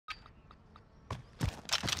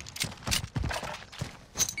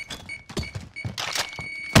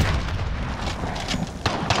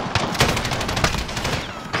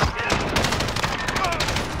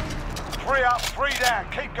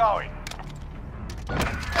going.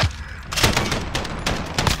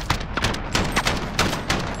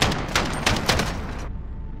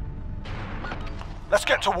 Let's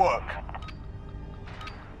get to work.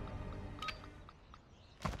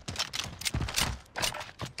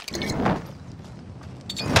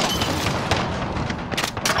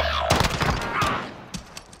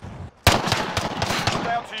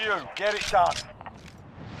 Down to you. Get it done.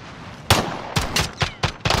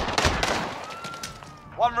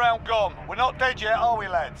 One round gone. We're not dead yet, are we,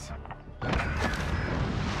 lads?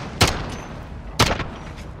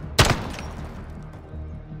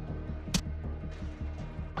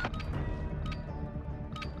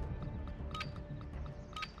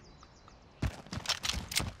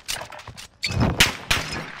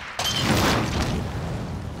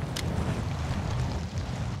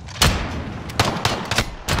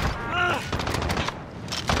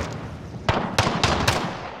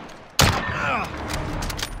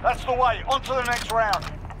 That's the way. On to the next round.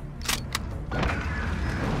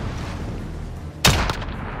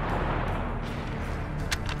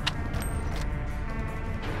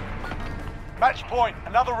 Match point.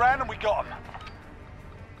 Another round and we got them.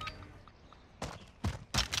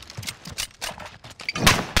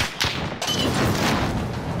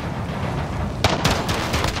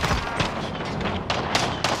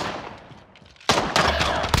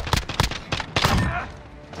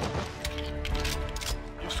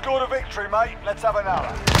 Scored a victory, mate. Let's have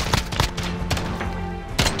another.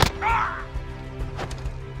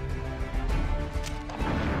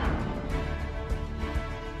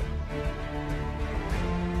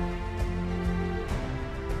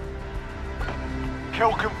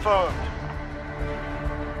 Kill confirmed.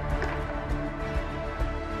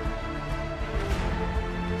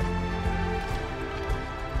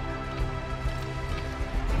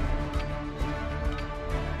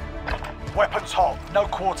 Weapons hot, no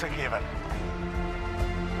quarter given.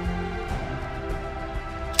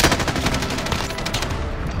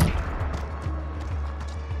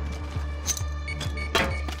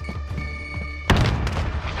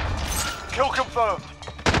 Kill confirmed.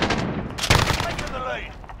 Taking the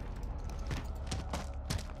lead.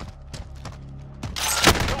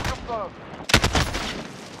 Kill confirmed.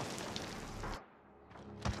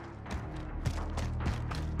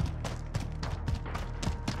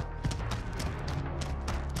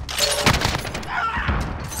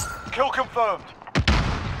 Kill confirmed.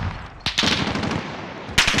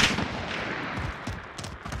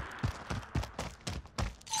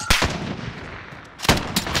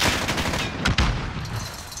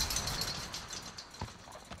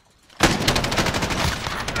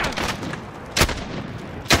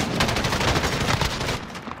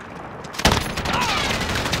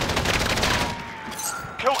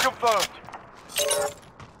 Kill confirmed.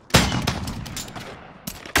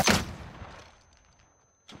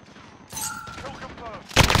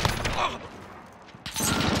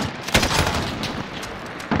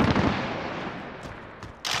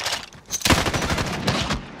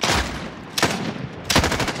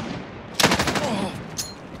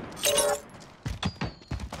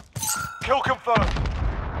 Kill confirmed.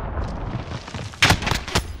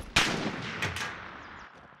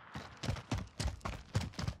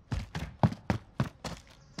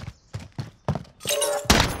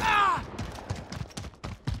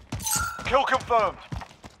 Kill confirmed.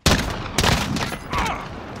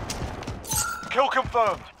 Kill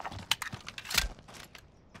confirmed.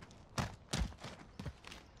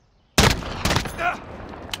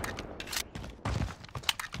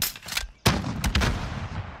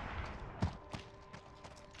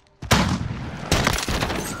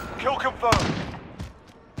 Kill confirmed.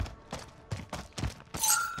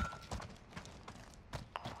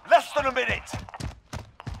 Less than a minute.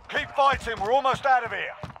 Keep fighting, we're almost out of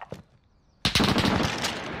here.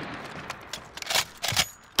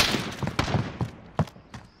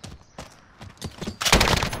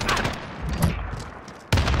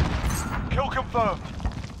 Kill confirmed.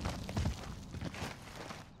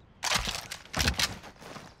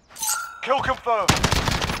 Kill confirmed.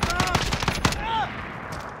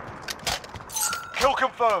 Kill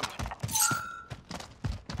confirmed.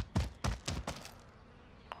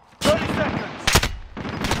 30 seconds.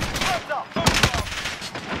 Time's up.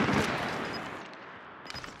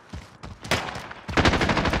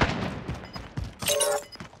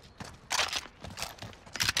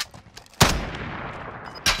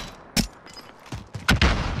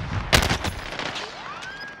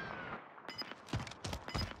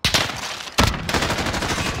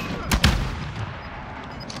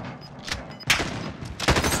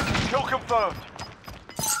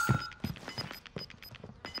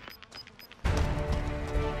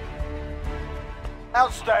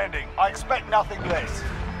 Outstanding. I expect nothing less.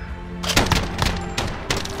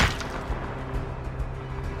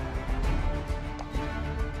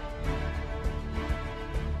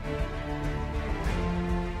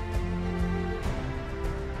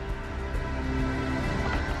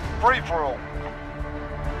 Free for all.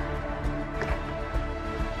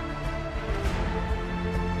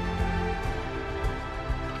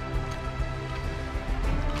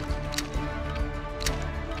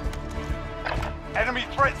 Enemy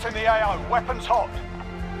threats in the AO. Weapons hot.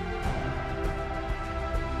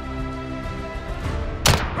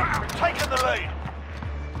 We've taken the lead.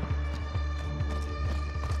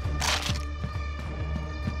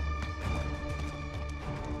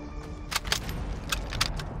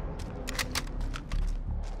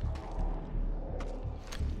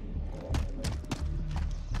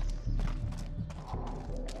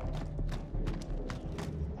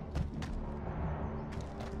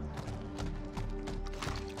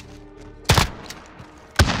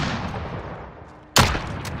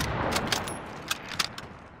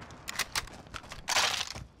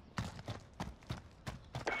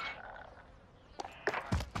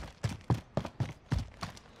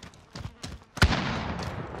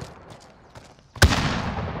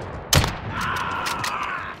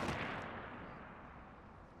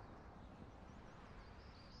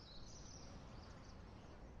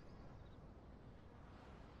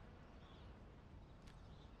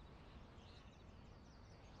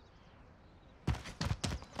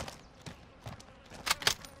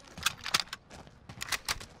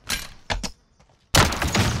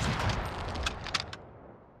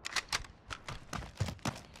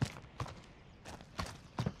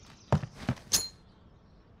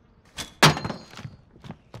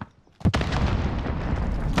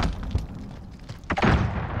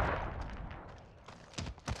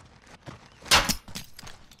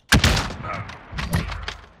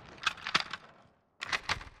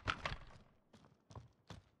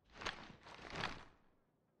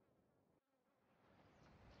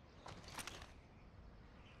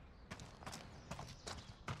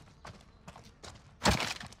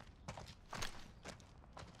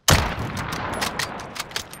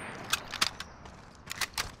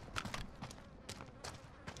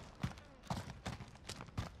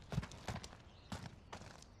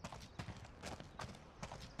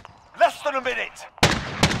 Less than a minute.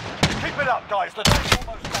 Keep it up, guys. The day's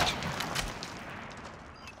almost down.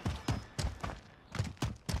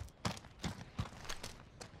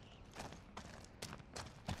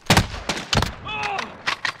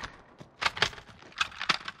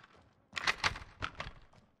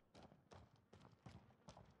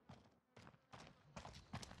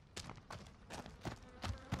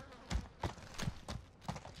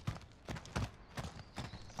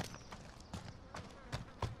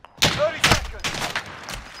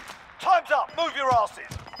 Time's up. Move your asses.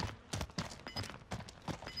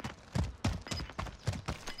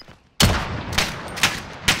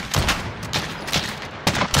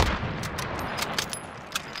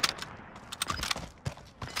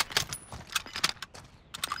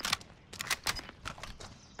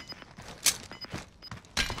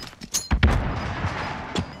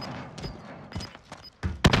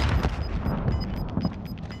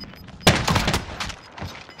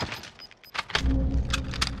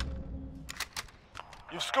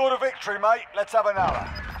 You've scored a victory, mate. Let's have another.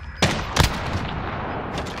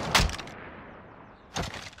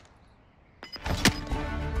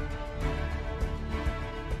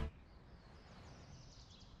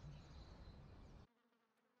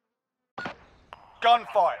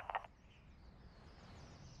 Gunfight.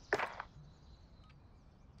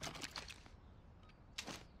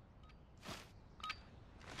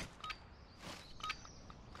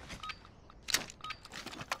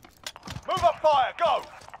 Move up fire, go!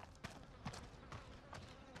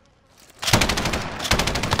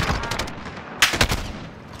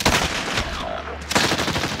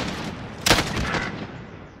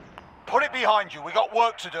 Put it behind you, we got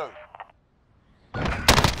work to do.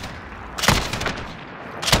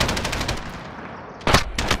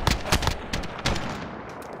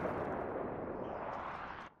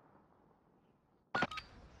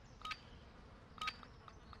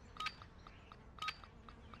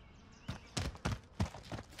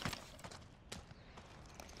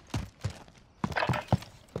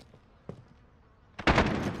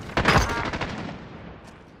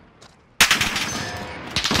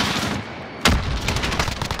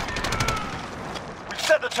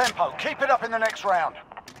 Set the tempo. Keep it up in the next round.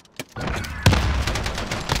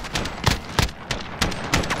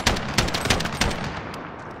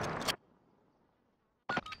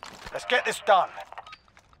 Let's get this done.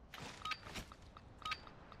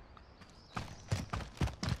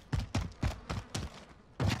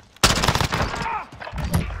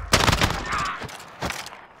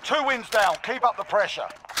 Two wins down. Keep up the pressure.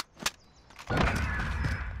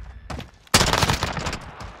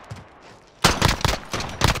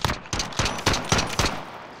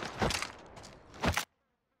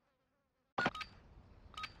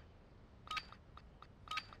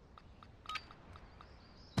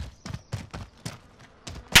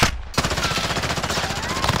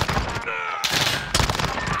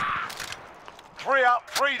 Three up,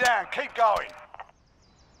 three down. Keep going.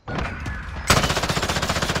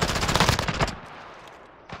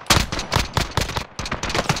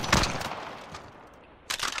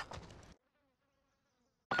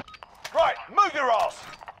 Right, move your ass.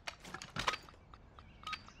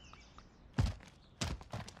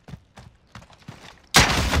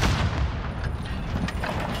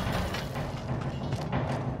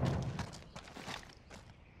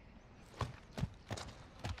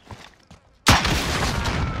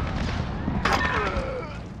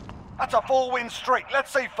 That's a 4-win streak.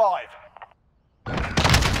 Let's see 5.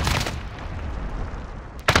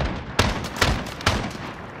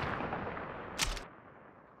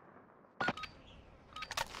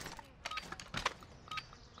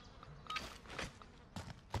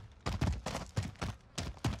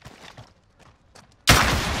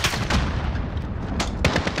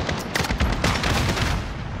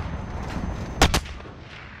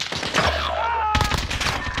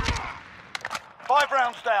 Five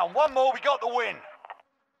rounds down. One more, we got the win.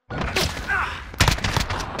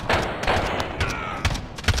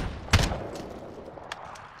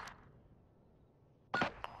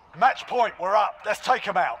 Match point, we're up. Let's take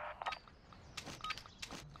them out.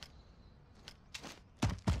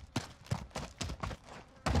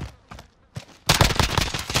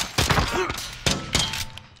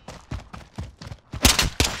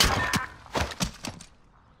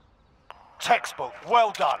 Textbook,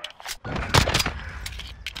 well done.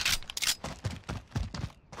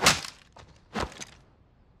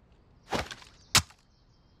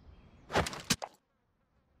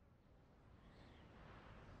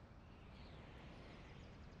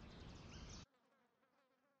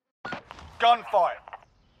 Gunfight.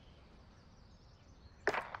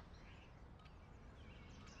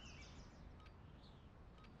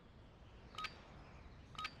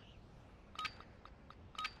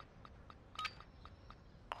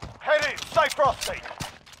 Head in, stay frosty.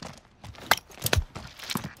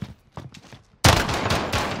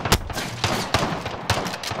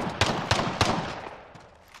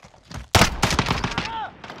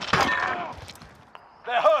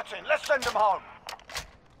 They're hurting, let's send them home.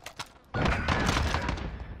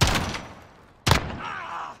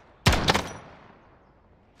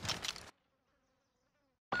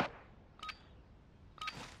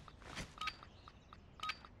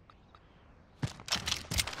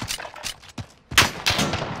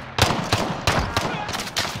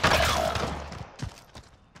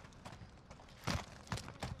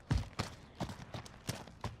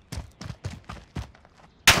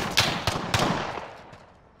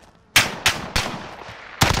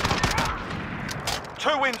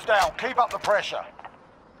 Two wins down, keep up the pressure.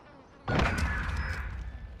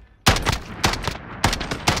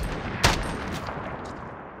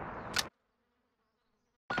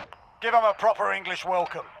 Give them a proper English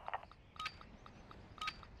welcome.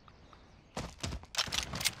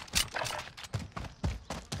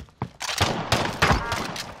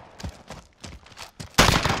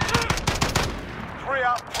 Three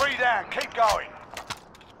up, three down, keep going.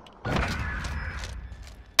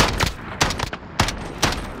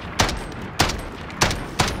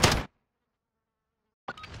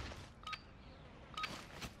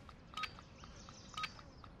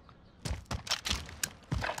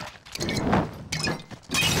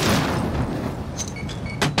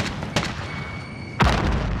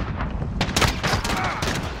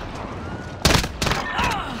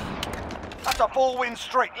 That's a 4-win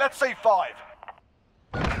streak. Let's see 5.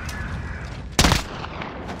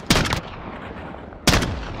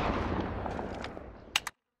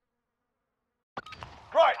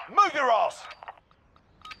 Right, move your ass.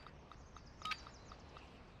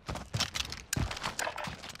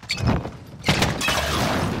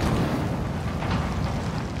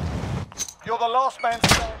 You're the last man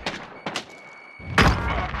standing.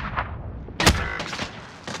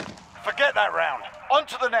 Forget that round. On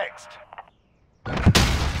to the next.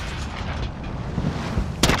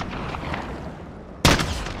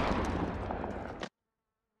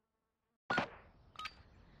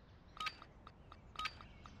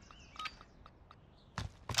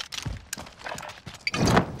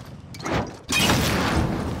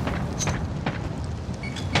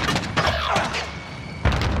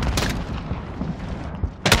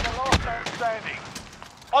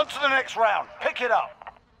 On to the next round. Pick it up.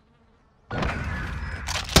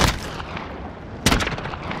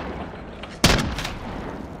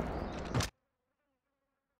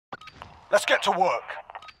 Let's get to work.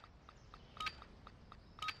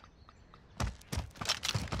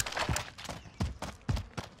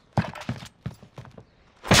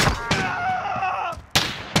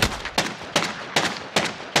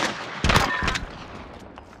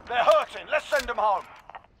 They're hurting. Let's send them home.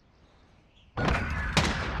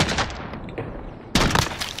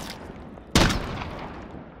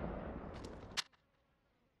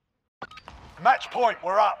 Match point,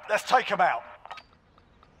 we're up. Let's take them out.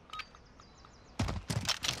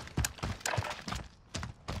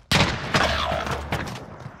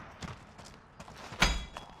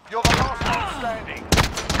 You're the last one standing.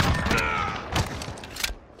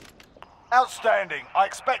 Outstanding. I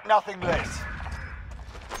expect nothing less.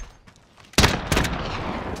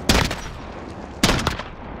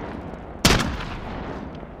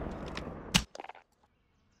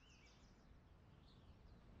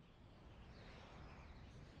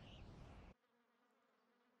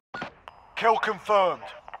 Kill confirmed.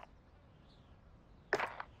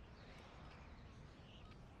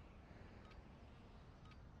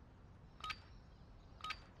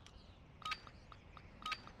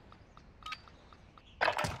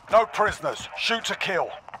 No prisoners. Shoot to kill.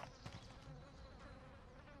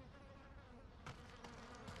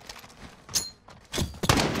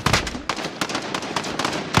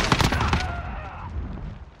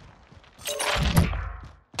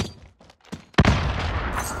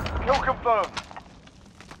 Kill confirmed.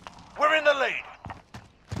 We're in the lead.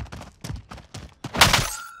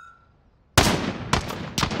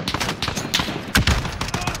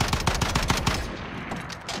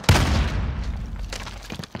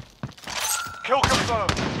 Kill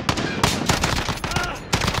confirmed.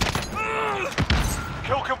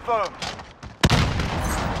 Kill confirmed.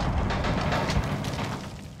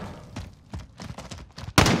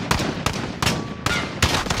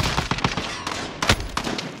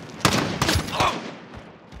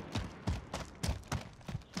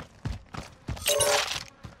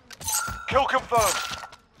 Kill confirmed.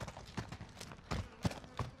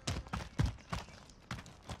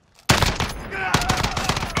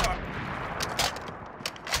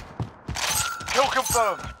 Kill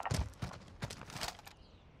confirmed.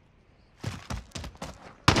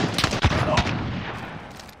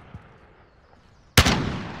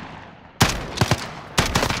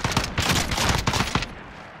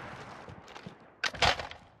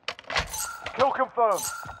 Kill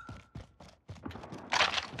confirmed.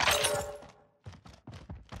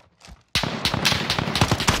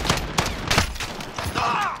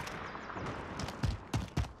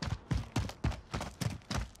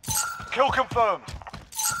 Kill confirmed.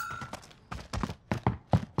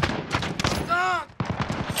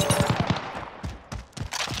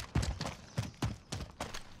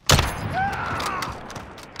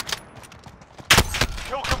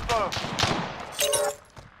 Kill confirmed.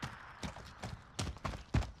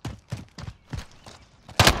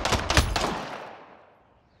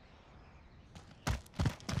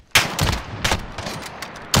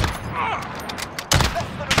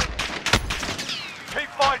 Keep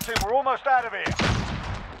fighting, we're almost out of here.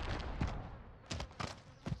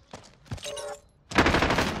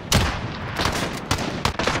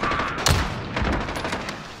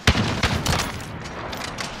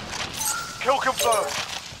 Kill confirmed.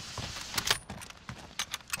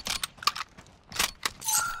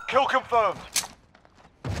 Kill confirmed.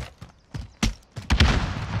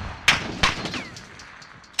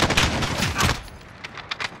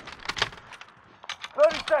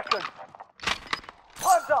 Seconds.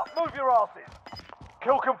 Time's up. Move your asses.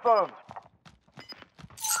 Kill confirmed.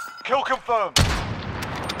 Kill confirmed.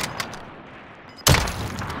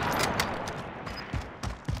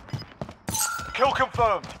 Kill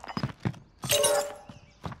confirmed.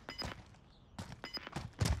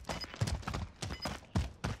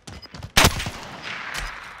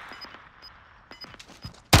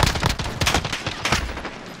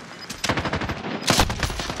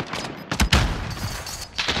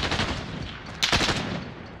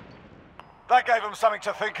 That gave them something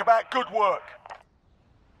to think about. Good work.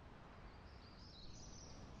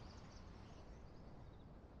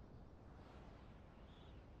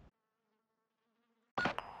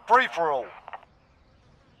 Free for all.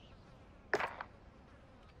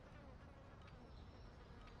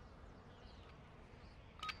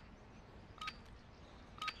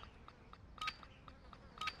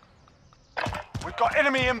 We've got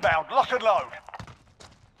enemy inbound. Lock and load.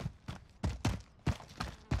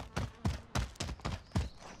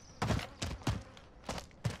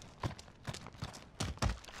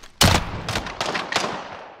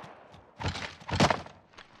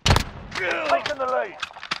 Taking the lead.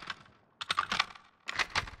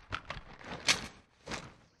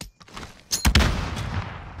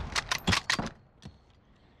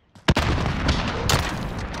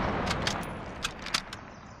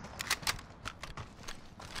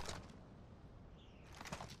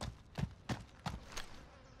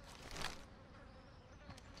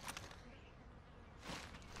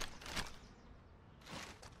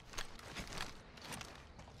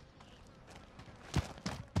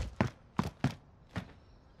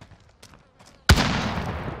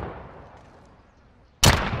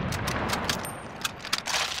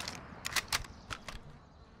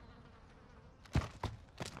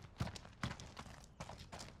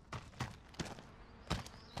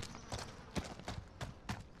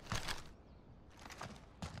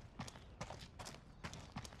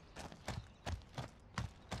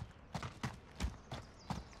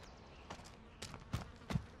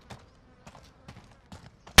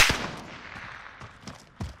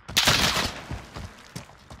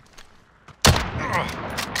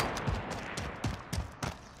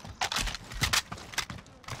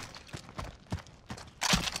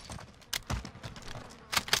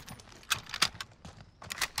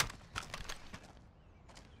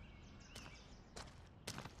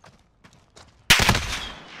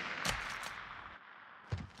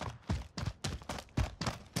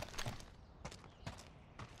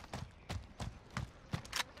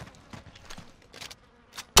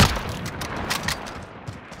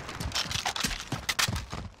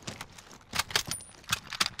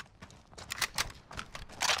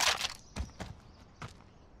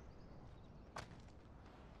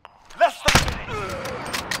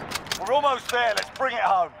 We're almost there, let's bring it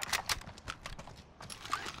home.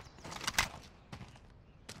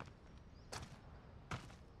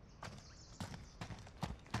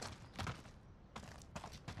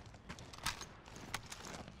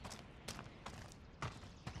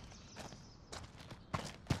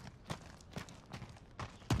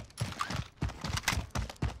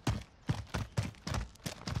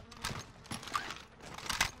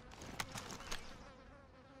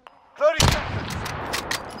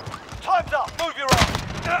 Time's up, move your arm.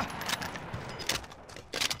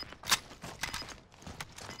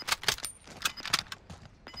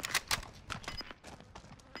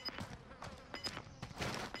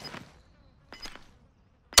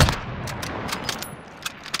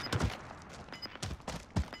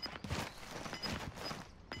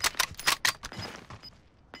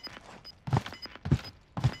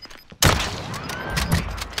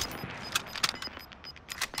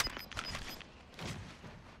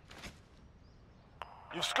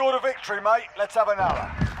 You've scored a victory, mate. Let's have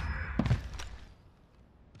another.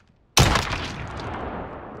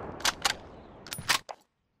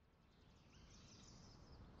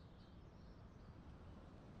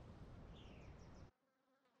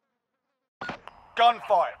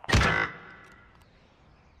 Gunfight.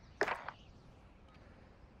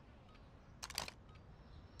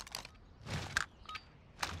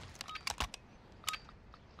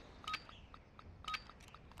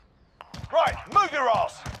 Right, move your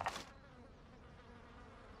ass!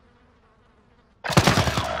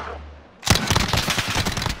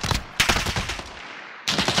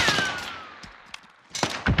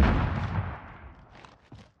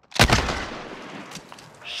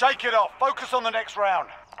 Shake it off. Focus on the next round.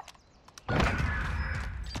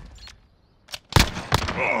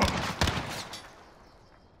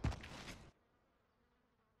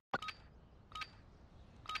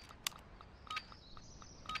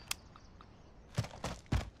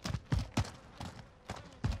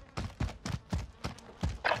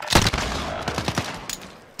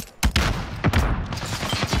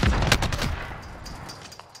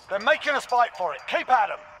 They're making us fight for it. Keep at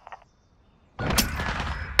them.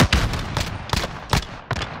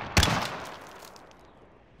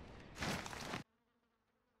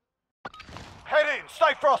 Head in.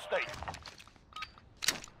 Stay frosty.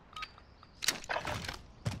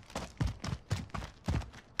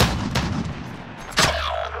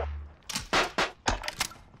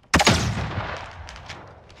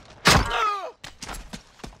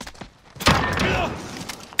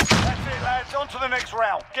 That's it, lads. On to the next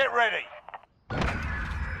round. Get ready.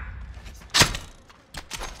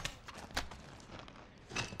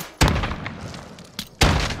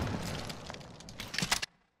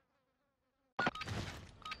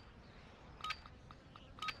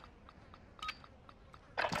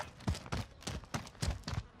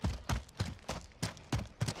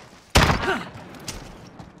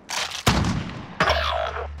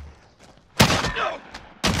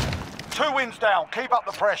 Two wins down. Keep up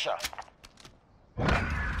the pressure.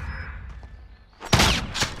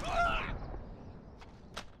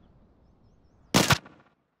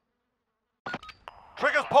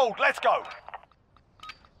 pulled. Let's go.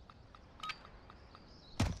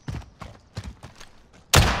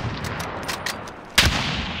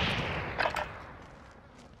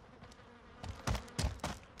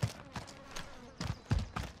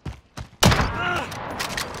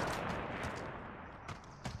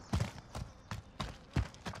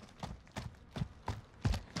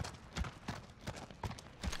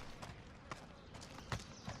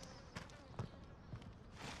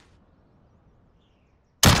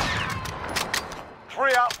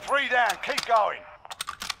 Three up, three down. Keep going.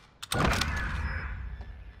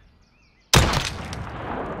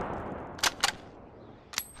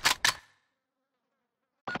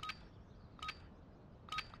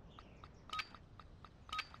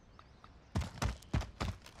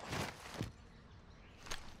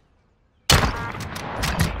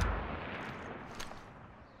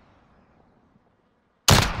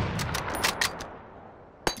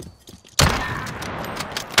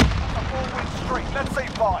 Let's see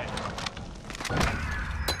five.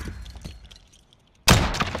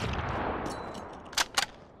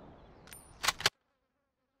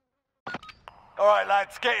 All right,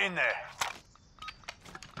 lads, get in there.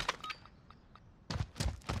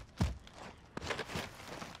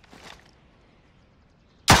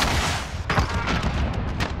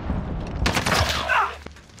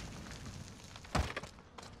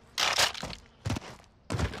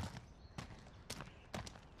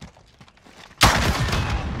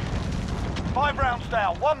 Five rounds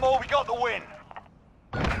down. One more, we got the win.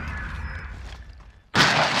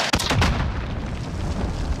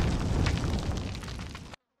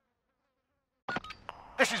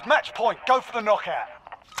 This is match point. Go for the knockout.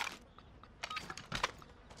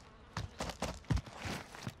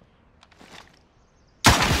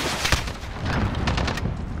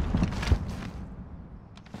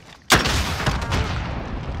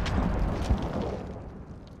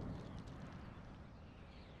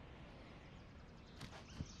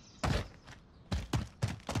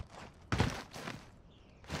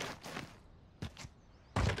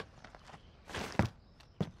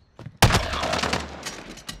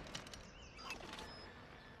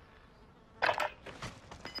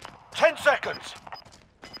 Seconds.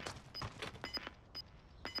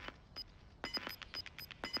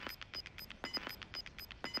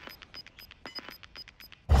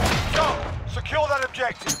 Go! Secure that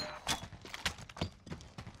objective.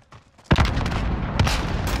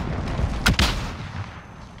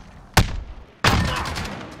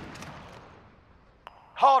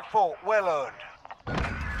 Hard fought, well earned.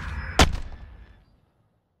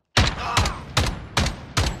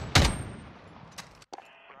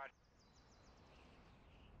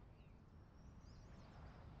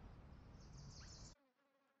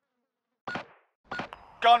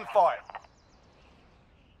 Gunfight.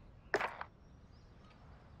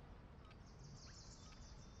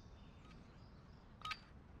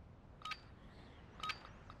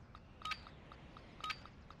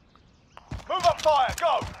 Move up fire,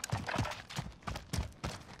 go!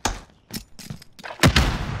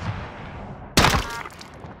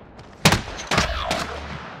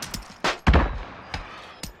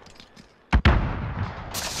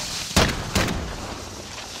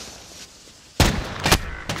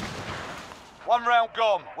 One round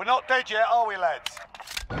gone. We're not dead yet, are we, lads?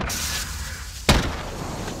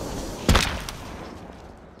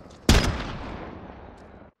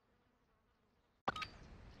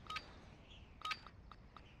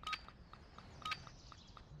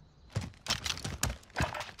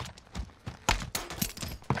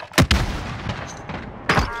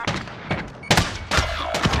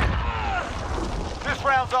 This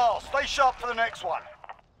round's ours. Stay sharp for the next one.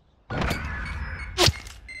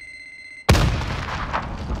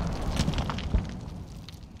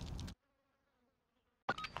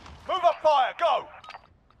 Move up fire, go!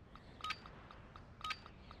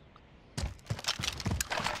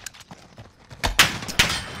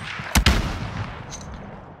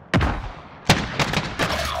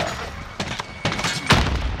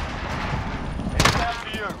 It's down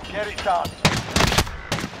to you. Get it done.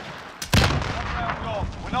 One round gone.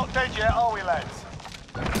 We're not dead yet, are we, lads?